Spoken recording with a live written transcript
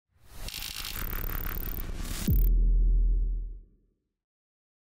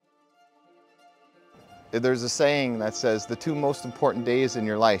There's a saying that says the two most important days in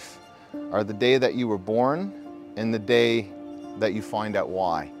your life are the day that you were born and the day that you find out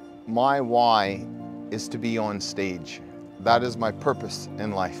why. My why is to be on stage. That is my purpose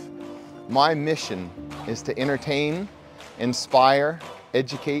in life. My mission is to entertain, inspire,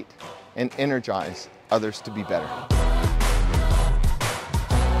 educate, and energize others to be better.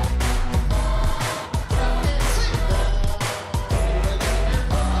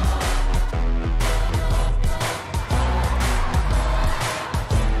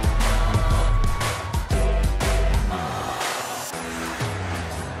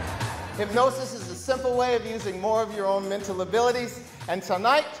 Hypnosis is a simple way of using more of your own mental abilities, and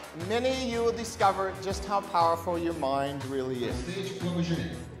tonight, many of you will discover just how powerful your mind really is. What was your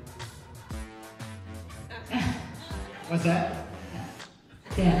name? What's that?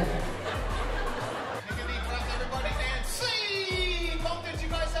 Dan. Take a deep breath, everybody, and see! Did you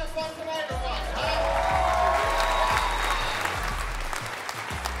guys have fun tonight or what?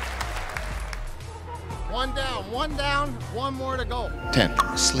 One down, one more to go.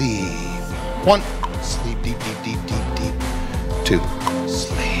 10, sleep. 1, sleep deep, deep, deep, deep, deep. 2,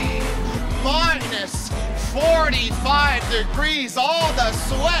 sleep. Minus 45 degrees, all the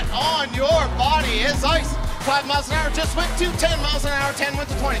sweat on your body is ice. 5 miles an hour just went to 10 miles an hour, 10 went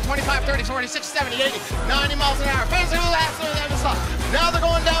to 20, 25, 30, 40, 60, 70, 80, 90 miles an hour. Now they're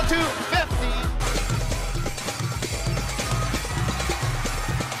going down to 50.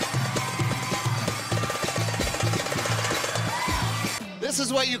 This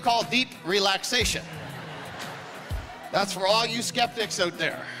is what you call deep relaxation. That's for all you skeptics out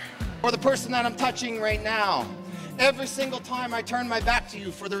there. For the person that I'm touching right now, every single time I turn my back to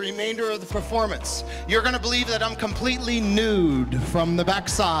you for the remainder of the performance, you're gonna believe that I'm completely nude from the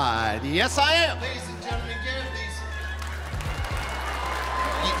backside. Yes, I am. Ladies and gentlemen, give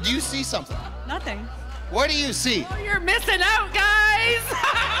these. Do you see something? Nothing. What do you see? Oh, you're missing out, guys.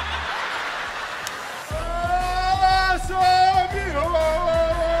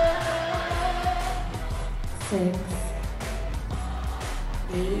 Six,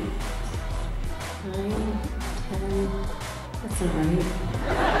 8, 9, 10. That's all right.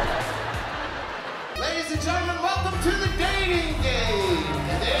 Ladies and gentlemen, welcome to the dating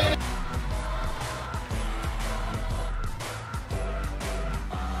game.